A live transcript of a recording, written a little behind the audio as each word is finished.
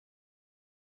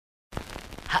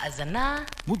האזנה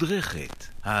מודרכת.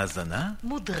 האזנה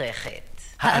מודרכת.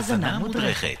 האזנה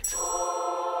מודרכת.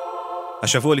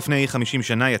 השבוע לפני 50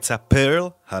 שנה יצא פרל,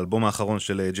 האלבום האחרון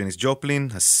של ג'ניס ג'ופלין,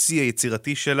 השיא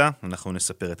היצירתי שלה. אנחנו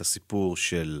נספר את הסיפור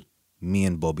של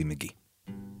Me Bobby Mcgee.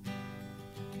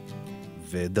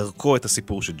 ודרכו את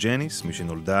הסיפור של ג'ניס, מי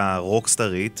שנולדה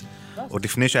רוקסטרית, עוד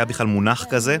לפני שהיה בכלל מונח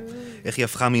כזה, איך היא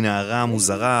הפכה מנערה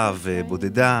מוזרה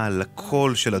ובודדה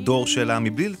לקול של הדור שלה,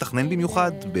 מבלי לתכנן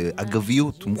במיוחד,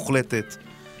 באגביות מוחלטת,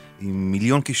 עם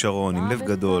מיליון כישרון, עם לב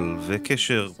גדול,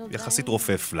 וקשר יחסית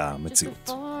רופף למציאות.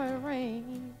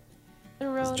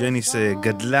 אז ג'ניס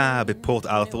גדלה בפורט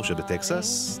ארתור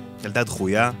שבטקסס, ילדה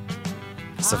דחויה,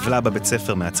 סבלה בבית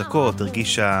ספר מהצקות,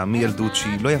 הרגישה מילדות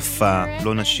שהיא לא יפה,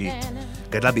 לא נשית,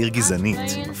 גדלה בעיר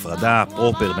גזענית, עם הפרדה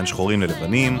פרופר בין שחורים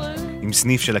ללבנים, עם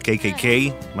סניף של ה-KKK,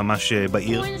 ממש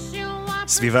בעיר.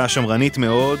 סביבה שמרנית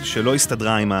מאוד, שלא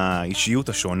הסתדרה עם האישיות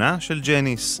השונה של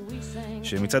ג'ניס,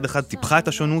 שמצד אחד טיפחה את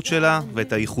השונות שלה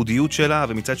ואת הייחודיות שלה,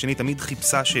 ומצד שני תמיד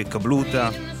חיפשה שיקבלו אותה,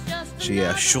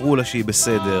 שיאשרו לה שהיא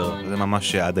בסדר, זה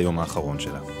ממש עד היום האחרון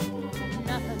שלה.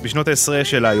 בשנות ה-10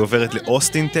 שלה היא עוברת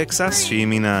לאוסטין, טקסס, שהיא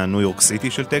מן הניו יורק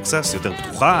סיטי של טקסס, יותר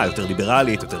פתוחה, יותר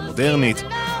ליברלית, יותר מודרנית,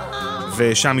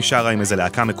 ושם היא שרה עם איזה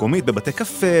להקה מקומית, בבתי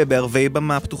קפה, בערבי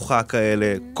במה פתוחה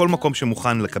כאלה, כל מקום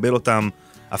שמוכן לקבל אותם,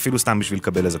 אפילו סתם בשביל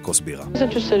לקבל איזה כוס בירה. I was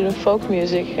interested in folk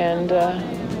music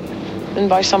and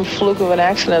by some fluke of an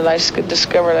accident I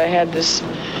discovered I had this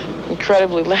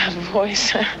incredibly loud voice.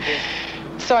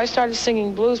 So I started singing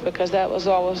blues because that was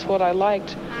always what I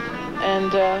liked.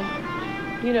 And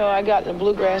I got in a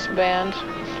bluegrass band,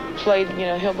 played,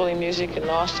 hillbilly music in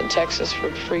Austin, Texas for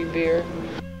free beer.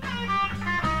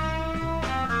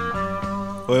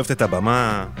 אוהבת את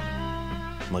הבמה,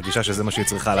 מרגישה שזה מה שהיא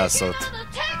צריכה לעשות.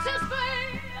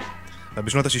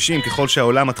 ובשנות ה-60, ככל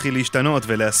שהעולם מתחיל להשתנות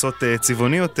ולעשות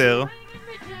צבעוני יותר,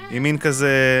 היא מין כזה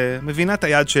מבינה את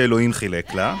היד שאלוהים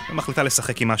חילק לה, ומחליטה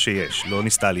לשחק עם מה שיש. לא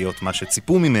ניסתה להיות מה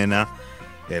שציפו ממנה,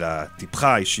 אלא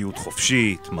טיפחה אישיות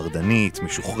חופשית, מרדנית,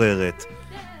 משוחררת.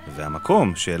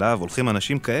 והמקום שאליו הולכים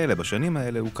אנשים כאלה בשנים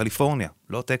האלה הוא קליפורניה,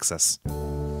 לא טקסס.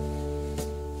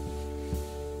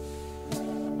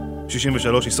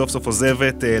 63 היא סוף סוף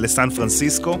עוזבת לסן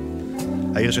פרנסיסקו,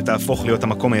 העיר שתהפוך להיות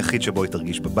המקום היחיד שבו היא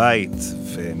תרגיש בבית,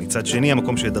 ומצד שני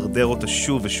המקום שידרדר אותה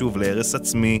שוב ושוב להרס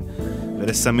עצמי,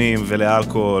 ולסמים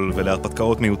ולאלכוהול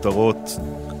ולהרפתקאות מיותרות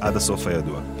עד הסוף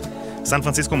הידוע. סן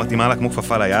פרנסיסקו מתאימה לה כמו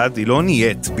כפפה ליד, היא לא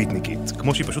נהיית ביטניקית,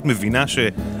 כמו שהיא פשוט מבינה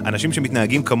שאנשים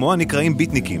שמתנהגים כמוה נקראים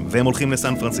ביטניקים, והם הולכים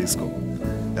לסן פרנסיסקו.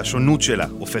 השונות שלה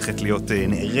הופכת להיות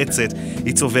נערצת,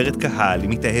 היא צוברת קהל, היא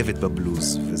מתאהבת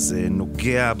בבלוז, וזה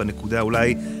נוגע בנקודה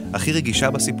אולי הכי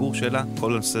רגישה בסיפור שלה.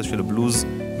 כל הנושא של הבלוז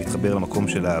מתחבר למקום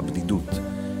של הבדידות.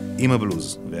 עם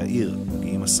הבלוז והעיר,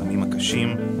 עם הסמים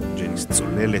הקשים, ג'ניס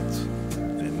צוללת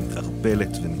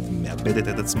ומתרפלת ומאבדת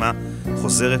את עצמה,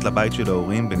 חוזרת לבית של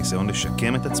ההורים בניסיון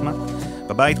לשקם את עצמה.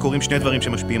 בבית קורים שני דברים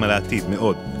שמשפיעים על העתיד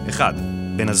מאוד. אחד,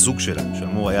 בן הזוג שלה,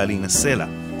 שאמור היה להינשא לה,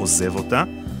 עוזב אותה.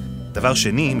 דבר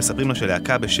שני, מספרים לה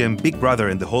שלהקה בשם Big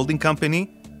Brother and the Holding Company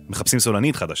מחפשים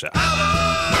סולנית חדשה.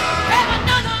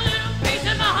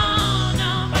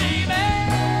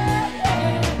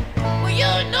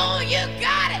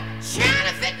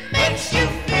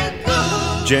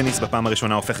 ג'ניס בפעם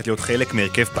הראשונה הופכת להיות חלק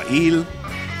מהרכב פעיל,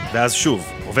 ואז שוב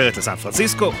עוברת לסן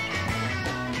פרנסיסקו.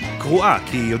 קרואה,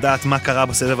 כי היא יודעת מה קרה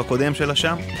בסבב הקודם שלה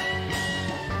שם,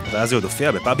 ואז היא עוד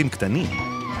הופיעה בפאבים קטנים.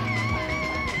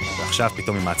 ועכשיו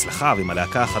פתאום עם ההצלחה ועם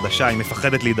הלהקה החדשה היא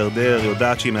מפחדת להידרדר, היא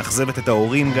יודעת שהיא מאכזבת את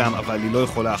ההורים גם, אבל היא לא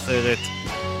יכולה אחרת.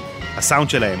 הסאונד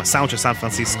שלהם, הסאונד של סן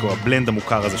פרנסיסקו, הבלנד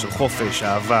המוכר הזה של חופש,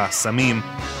 אהבה, סמים.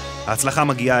 ההצלחה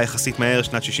מגיעה יחסית מהר,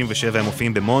 שנת 67 הם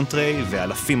מופיעים במונטריי,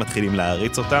 ואלפים מתחילים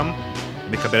להריץ אותם.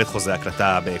 מקבלת חוזה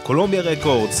הקלטה בקולומביה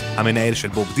רקורדס, המנהל של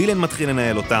בוב דילן מתחיל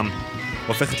לנהל אותם.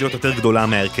 הופכת להיות יותר גדולה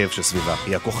מהרכב שסביבה.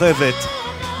 היא הכוכבת,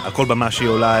 על כל במה שהיא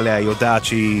עולה עליה היא יודעת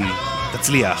שהיא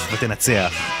תצליח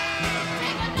ותנצח.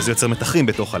 וזה יוצר מתחים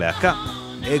בתוך הלהקה,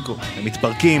 אגו, הם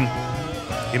מתפרקים.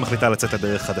 היא מחליטה לצאת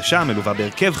לדרך חדשה, מלווה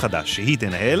בהרכב חדש שהיא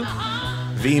תנהל,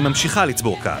 והיא ממשיכה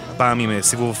לצבור קהל, הפעם עם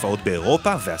סיבוב הופעות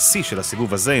באירופה, והשיא של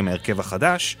הסיבוב הזה עם ההרכב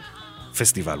החדש,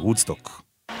 פסטיבל וודסטוק.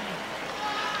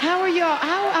 How are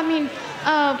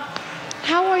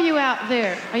you out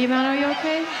there? Are you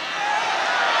okay?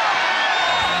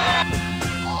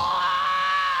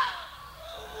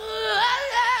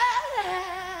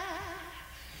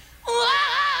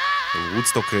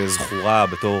 וודסטוק זכורה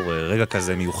בתור רגע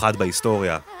כזה מיוחד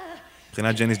בהיסטוריה.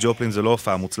 מבחינת ג'ניס ג'ופלין זה לא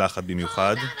הופעה מוצלחת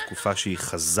במיוחד, תקופה שהיא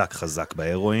חזק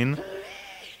בהרואין.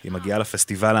 היא מגיעה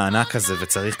לפסטיבל הענק הזה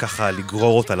וצריך ככה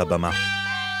לגרור אותה לבמה.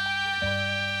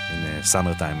 הנה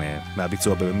סאמר טיים,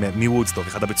 מהביצוע מוודסטוק,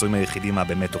 אחד הביצועים היחידים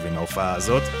הבאמת טובים מההופעה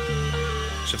הזאת.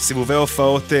 עכשיו סיבובי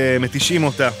ההופעות מתישים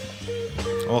אותה.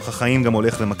 אורח החיים גם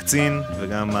הולך ומקצין,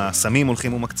 וגם הסמים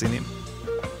הולכים ומקצינים.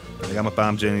 וגם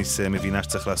הפעם ג'ניס מבינה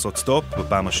שצריך לעשות סטופ,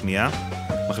 בפעם השנייה.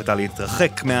 מחליטה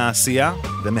להתרחק מהעשייה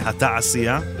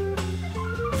ומהתעשייה,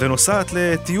 ונוסעת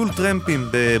לטיול טרמפים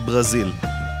בברזיל.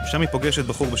 שם היא פוגשת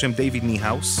בחור בשם דיוויד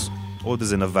ניהאוס, עוד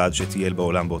איזה נווד שטייל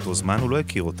בעולם באותו זמן, הוא לא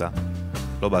הכיר אותה,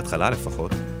 לא בהתחלה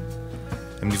לפחות.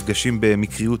 הם נפגשים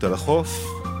במקריות על החוף,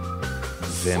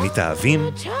 והם מתאהבים,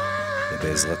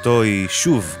 ובעזרתו היא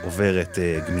שוב עוברת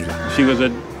גמילה. She was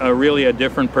really a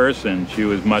different person. She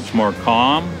was much more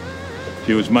calm.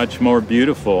 She was much more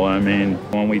beautiful. I mean,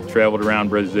 when we traveled around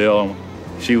Brazil,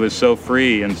 she was so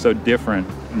free and so different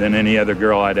than any other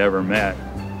girl I'd ever met.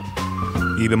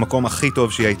 היא במקום הכי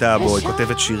טוב שהיא הייתה בו, היא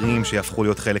כותבת שירים שיהפכו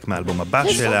להיות חלק מהאלבום הבא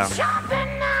שלה.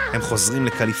 הם חוזרים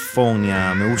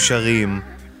לקליפורניה, מאושרים,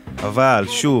 אבל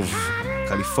שוב,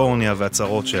 קליפורניה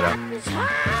והצרות שלה.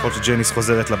 כל שג'ניס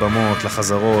חוזרת לבמות,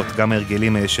 לחזרות, גם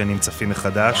ההרגלים הישנים צפים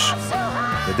מחדש.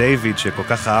 ודייוויד, שכל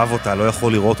כך אהב אותה, לא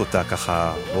יכול לראות אותה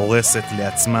ככה הורסת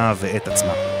לעצמה ואת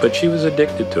עצמה. But she was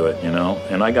addicted to it, you know,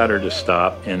 and I got her to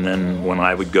stop, and then when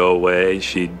I would go away,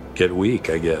 she'd get weak,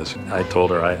 I guess. I told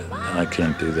her, I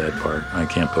can't do that part. I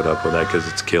can't put up with that because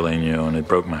it's killing you, and it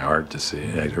broke my heart to see.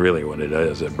 Like, really what it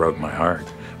is, it broke my heart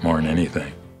more than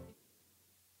anything.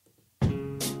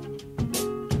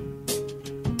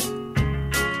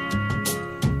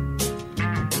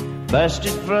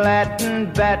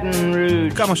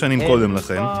 כמה שנים קודם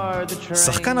לכן,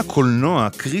 שחקן הקולנוע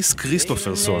קריס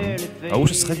כריסטופרסון, ההוא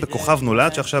ששחק בכוכב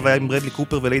נולד שעכשיו היה עם ברדלי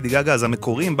קופר וליידי גגה, אז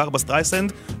המקורי עם ברברה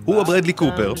סטרייסנד הוא הברדלי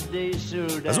קופר.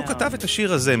 אז הוא כתב את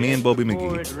השיר הזה, Me Bobby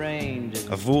Mcgee,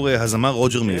 עבור הזמר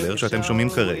רוג'ר מילר שאתם שומעים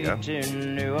כרגע.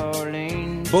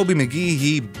 בובי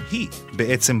מגי היא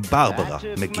בעצם ברברה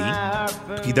מגי,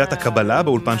 פקידת הקבלה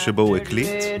באולפן שבו הוא הקליט,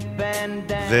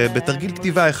 ובתרגיל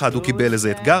כתיבה אחד הוא קיבל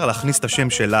איזה אתגר להכניס את השם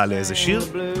שלה לאיזה שיר,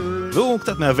 והוא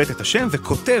קצת מעוות את השם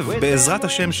וכותב בעזרת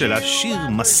השם שלה שיר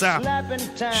מסע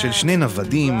של שני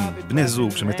נוודים, בני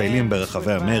זוג שמטיילים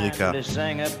ברחבי אמריקה.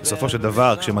 בסופו של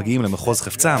דבר, כשמגיעים למחוז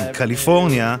חפצם,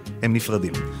 קליפורניה, הם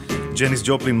נפרדים. ג'ניס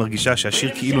ג'ופלין מרגישה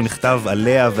שהשיר כאילו נכתב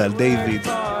עליה ועל דיוויד.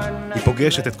 היא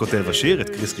פוגשת את כותב השיר, את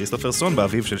קריס כריסטופרסון,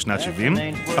 באביב של שנת 70,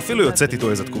 אפילו יוצאת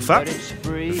איתו איזו תקופה,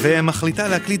 ומחליטה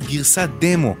להקליט גרסת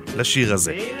דמו לשיר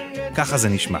הזה. ככה זה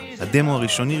נשמע, הדמו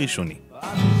הראשוני.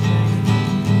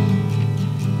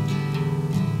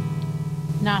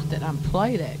 Not that I'm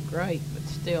play that great, but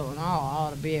still and all, I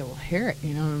ought to be able to hear it,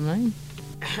 you know what I mean?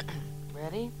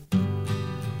 Ready?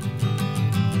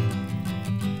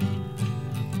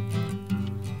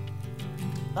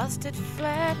 Busted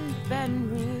flat in Baton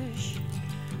Rouge,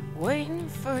 waiting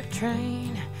for a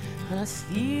train, and I was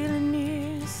feeling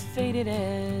as faded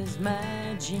as my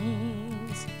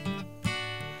jeans.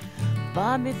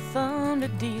 Bobby thumbed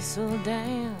a diesel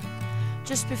down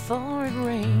just before it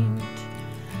rained.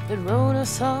 It rode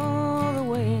us all the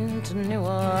way into New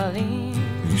Orleans.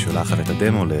 היא שולחת את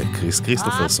הדמו לקריס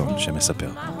כריסטופרסון שמספר.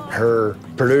 Her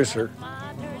producer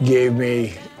gave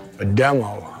me a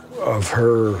demo of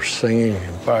her singing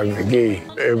by McGee.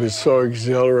 It was so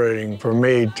exhilarating for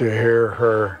me to hear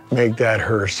her make that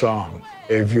her song.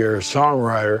 If you're a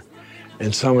songwriter and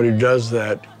somebody does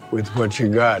that with what you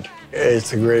got, it's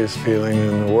the greatest feeling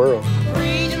in the world.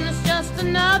 Freedom is just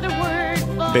another word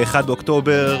for ב-1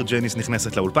 באוקטובר ג'ניס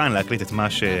נכנסת לאולפן להקליט את מה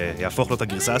שיהפוך לו את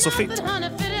הגרסה הסופית.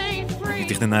 היא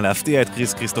תכננה להפתיע את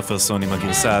קריס כריסטופרסון עם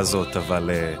הגרסה הזאת, אבל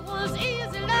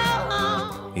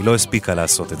היא לא הספיקה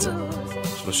לעשות את זה.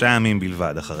 3 ימים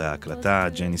בלבד אחרי ההקלטה,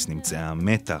 ג'ניס נמצאה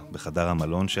מתה בחדר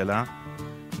המלון שלה,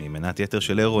 ממנת יתר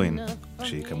של הרואין,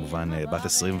 כשהיא כמובן בת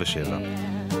 27.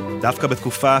 דווקא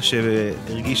בתקופה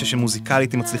שהרגישה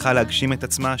שמוזיקלית היא מצליחה להגשים את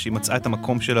עצמה, שהיא מצאה את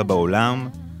המקום שלה בעולם,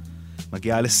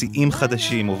 מגיעה לשיאים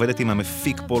חדשים, עובדת עם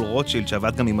המפיק פול רוטשילד,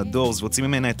 שעבד גם עם הדורס, והוציא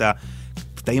ממנה את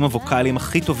הקטעים הווקליים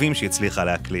הכי טובים שהיא הצליחה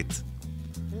להקליט.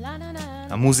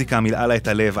 המוזיקה מילאה לה את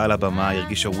הלב על הבמה, היא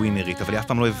הרגישה ווינרית, אבל היא אף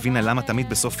פעם לא הבינה למה תמיד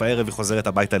בסוף הערב היא חוזרת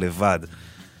הביתה לבד.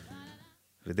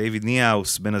 ודייוויד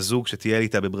ניהאוס, בן הזוג שטייל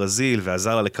איתה בברזיל,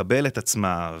 ועזר לה לקבל את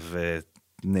עצמה,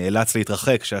 ונאלץ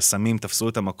להתרחק שהסמים תפסו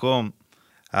את המקום,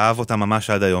 אהב אותה ממש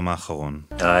עד היום האחרון.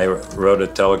 I wrote a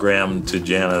telegram to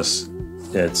Janis.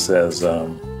 It says,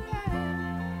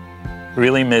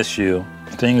 really miss you.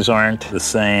 Things aren't the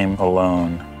same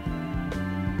alone.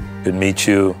 Could meet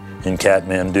you in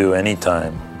Kathmandu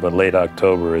anytime, but late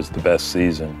October is the best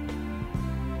season.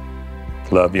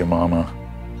 Love you, Mama.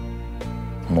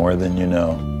 More than you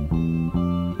know.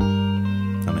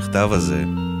 המכתב הזה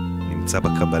נמצא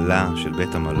בקבלה של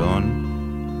בית המלון,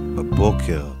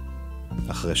 בבוקר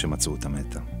אחרי שמצאו אותה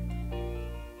מתה.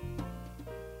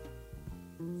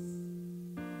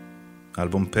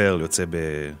 האלבום פרל יוצא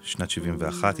בשנת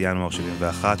 71, ינואר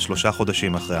 71, 3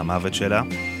 חודשים אחרי המוות שלה,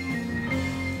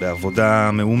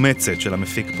 בעבודה מאומצת של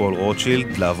המפיק פול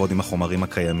רוטשילד לעבוד עם החומרים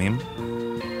הקיימים.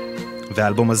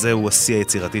 והאלבום הזה הוא השיא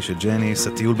היצירתי של ג'ניס.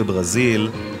 הטיול בברזיל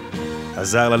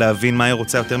עזר לה להבין מה היא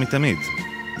רוצה יותר מתמיד.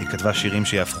 היא כתבה שירים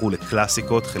שיהפכו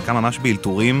לקלאסיקות, חלקם ממש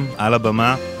באלתורים על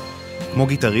הבמה, כמו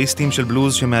גיטריסטים של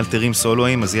בלוז שמאלתרים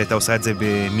סולואים, אז היא הייתה עושה את זה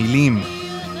במילים.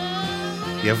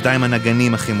 היא עבדה עם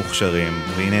הנגנים הכי מוכשרים,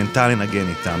 והיא נהנתה לנגן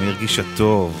איתם, היא הרגישה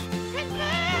טוב.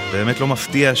 באמת לא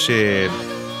מפתיע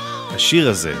שהשיר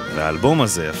הזה והאלבום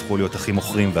הזה הפכו להיות הכי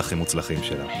מוכרים והכי מוצלחים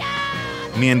שלה.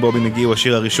 Me Bobby Mcgee הוא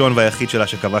השיר הראשון והיחיד שלה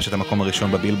שכבש את המקום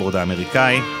הראשון בבילבורד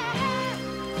האמריקאי,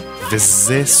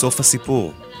 וזה סוף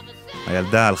הסיפור.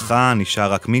 הילדה הלכה,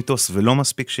 נשאר רק מיתוס ולא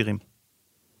מספיק שירים.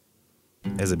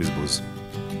 איזה בזבוז.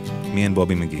 Me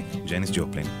Bobby Mcgee, ג'ניס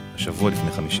ג'ופלין, השבוע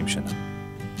לפני 50 שנה.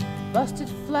 Busted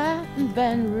flat in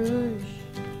Baton Rouge,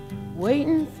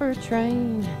 waiting for a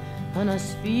train, and I was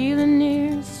feeling near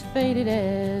as faded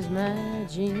as my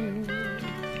jeans.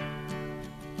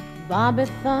 Bobby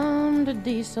thumbed a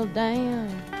diesel down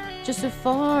just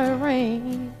before it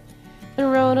rained and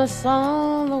rode us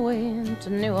all the way to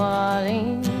New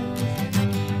Orleans.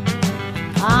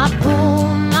 I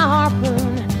pulled my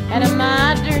harpoon out of my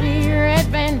dirty red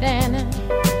bandana.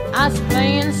 I was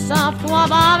playing soft while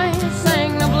Bobby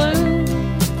sang the blues.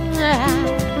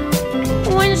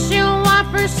 Windshield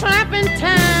wipers slapping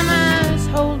time, I was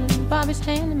holding Bobby's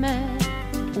hand in mine.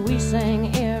 We sang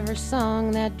every song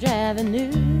that Javi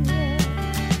knew.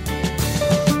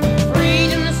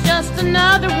 Freedom is just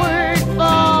another word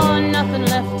for nothing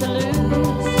left to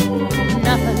lose.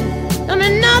 Nothing, I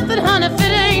mean nothing, honey, if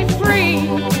it ain't free.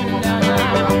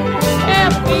 Yeah,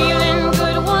 feeling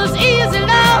good was easy,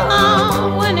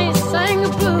 love, when he sang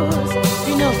the blues.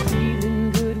 You know, feeling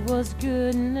good was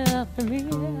good enough for me.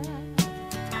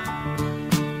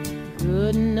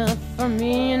 Good enough for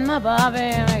me and my Bobby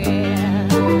Mcgee.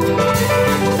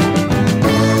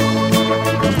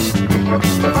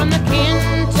 From the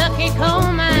Kentucky coal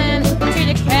mine to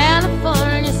the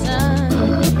California sun,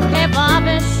 hey,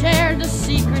 Bobby shared the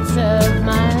secrets of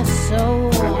my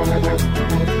soul.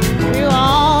 Through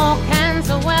all kinds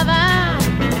of weather,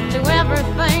 through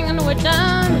everything we've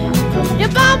done,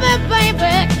 your Bobby,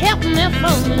 baby, kept me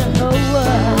from the whole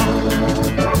world.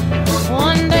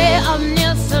 One day up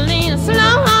near Salinas,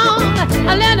 long,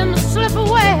 I let him slip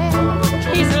away.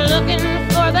 He's looking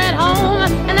for that home,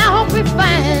 and I hope he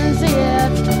finds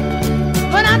it.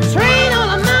 But I train all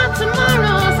of my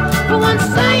tomorrows for one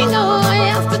single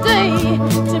yesterday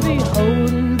to be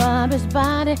holding Bobby's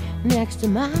body next to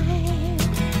mine.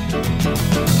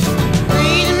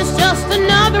 Freedom is just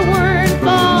another word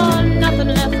for nothing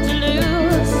left to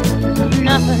lose.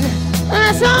 Nothing,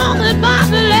 that's all that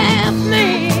Bobby left me.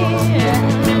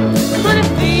 But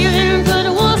feeling good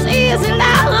was easy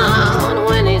down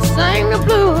when he sang the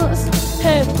blues.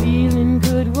 Hey, feeling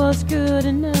good was good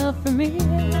enough for me.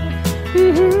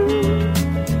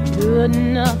 Good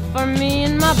enough for me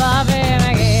and my Bobby.